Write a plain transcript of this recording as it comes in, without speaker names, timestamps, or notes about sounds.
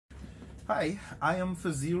Hi, I am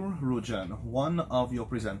Fazeer Rojan, one of your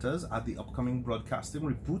presenters at the upcoming Broadcasting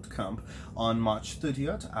Rebootcamp on March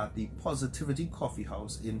 30th at the PotitiviTea Coffee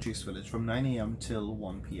House in Chase Village from 9 a.m. till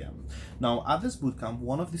 1 p.m. Now, at this bootcamp,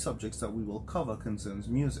 one of the subjects that we will cover concerns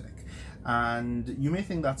music. And you may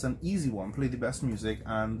think that's an easy one, play the best music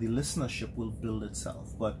and the listenership will build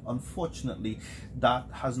itself. But unfortunately, that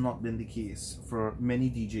has not been the case for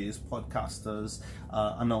many DJs, podcasters,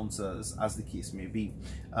 announcers, as the case may be.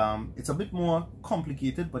 It's a bit more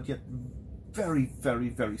complicated, but yet very, very,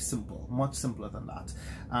 very simple, much simpler than that.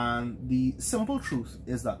 And the simple truth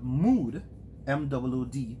is that mood,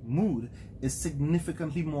 M-O-O-D, mood, is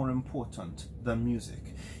significantly more important than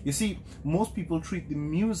music. You see, most people treat the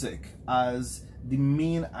music as the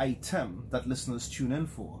main item that listeners tune in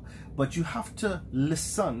for, but you have to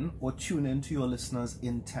listen or tune into your listeners'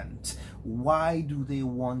 intent. Why do they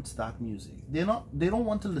want that music? They don't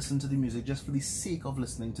want to listen to the music just for the sake of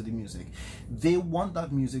listening to the music. They want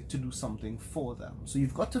that music to do something for them. So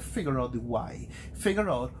you've got to figure out the why. Figure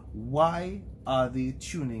out why are they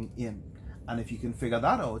tuning in. And if you can figure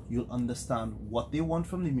that out, you'll understand what they want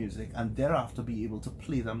from the music and thereafter be able to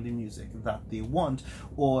play them the music that they want,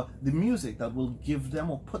 or the music that will give them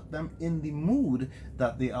or put them in the mood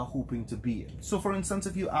that they are hoping to be in. So for instance,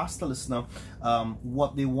 if you asked the listener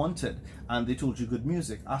what they wanted and they told you good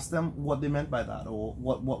music, ask them what they meant by that, or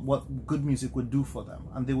what good music would do for them.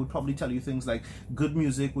 And they would probably tell you things like, good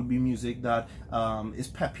music would be music that is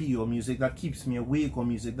peppy, or music that keeps me awake, or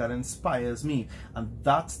music that inspires me. And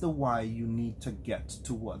that's the why you need to get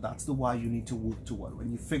to what, that's the why you need to work toward. When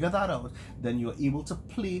you figure that out, then you're able to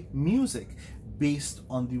play music based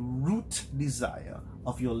on the root desire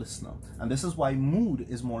of your listener. And this is why mood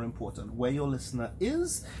is more important. Where your listener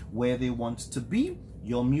is, where they want to be,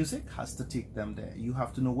 your music has to take them there. You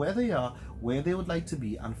have to know where they are, where they would like to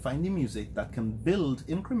be, and find the music that can build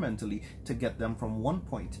incrementally to get them from one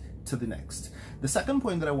point to the next. The second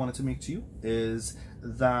point that I wanted to make to you is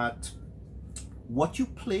that what you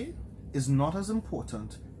play is not as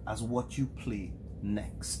important as what you play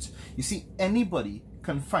next. You see, anybody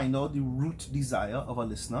can find out the root desire of a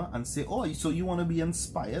listener and say, oh, so you want to be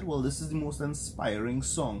inspired? Well, this is the most inspiring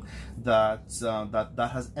song that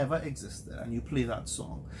has ever existed, and you play that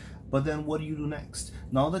song. But then what do you do next?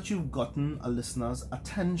 Now that you've gotten a listener's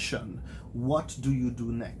attention, what do you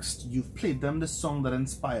do next? You've played them the song that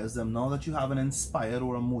inspires them. Now that you have an inspired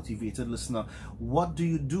or a motivated listener, what do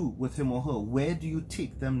you do with him or her? Where do you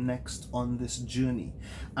take them next on this journey?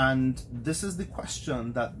 And this is the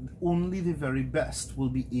question that only the very best will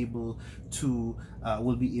be able to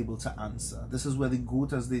answer. This is where the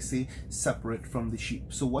goat, as they say, separate from the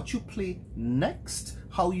sheep. So what you play next,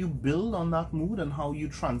 how you build on that mood, and how you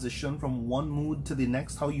transition from one mood to the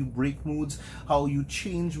next, how you break moods, how you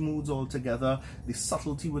change moods altogether, the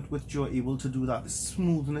subtlety with which you're able to do that, the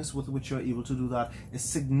smoothness with which you're able to do that is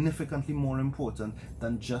significantly more important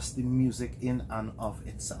than just the music in and of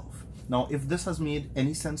itself. Now, if this has made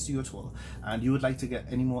any sense to you at all, and you would like to get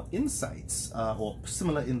any more insights or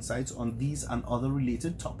similar insights on these and other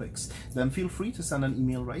related topics, then feel free to send an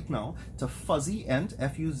email right now to fuzzeent,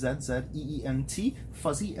 F-U-Z-Z-E-E-N-T,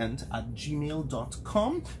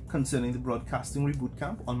 fuzzeent@gmail.com concerning the Broadcasting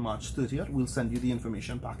Rebootcamp on March 30th. We'll send you the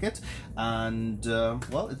information packet, and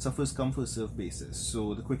well, it's a first come first serve basis.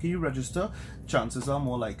 So the quicker you register, chances are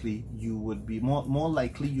more likely you would be more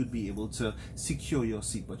likely you'd be able to secure your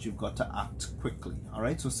seat, but you've got to act quickly. All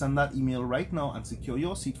right, so send that email right now and secure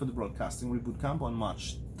your seat for the Broadcasting Rebootcamp on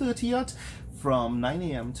March 30th from 9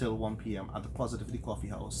 a.m. till 1 p.m. at the PotitiviTea Coffee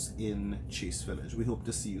House in Chase Village. We hope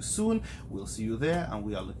to see you soon. We'll see you there, and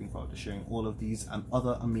we are looking forward to sharing all of these and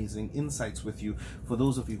other amazing insights with you for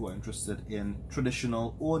those of you who are interested in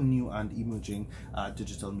traditional or new and emerging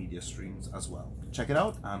digital media streams as well. Check it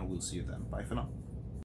out, and we'll see you then. Bye for now.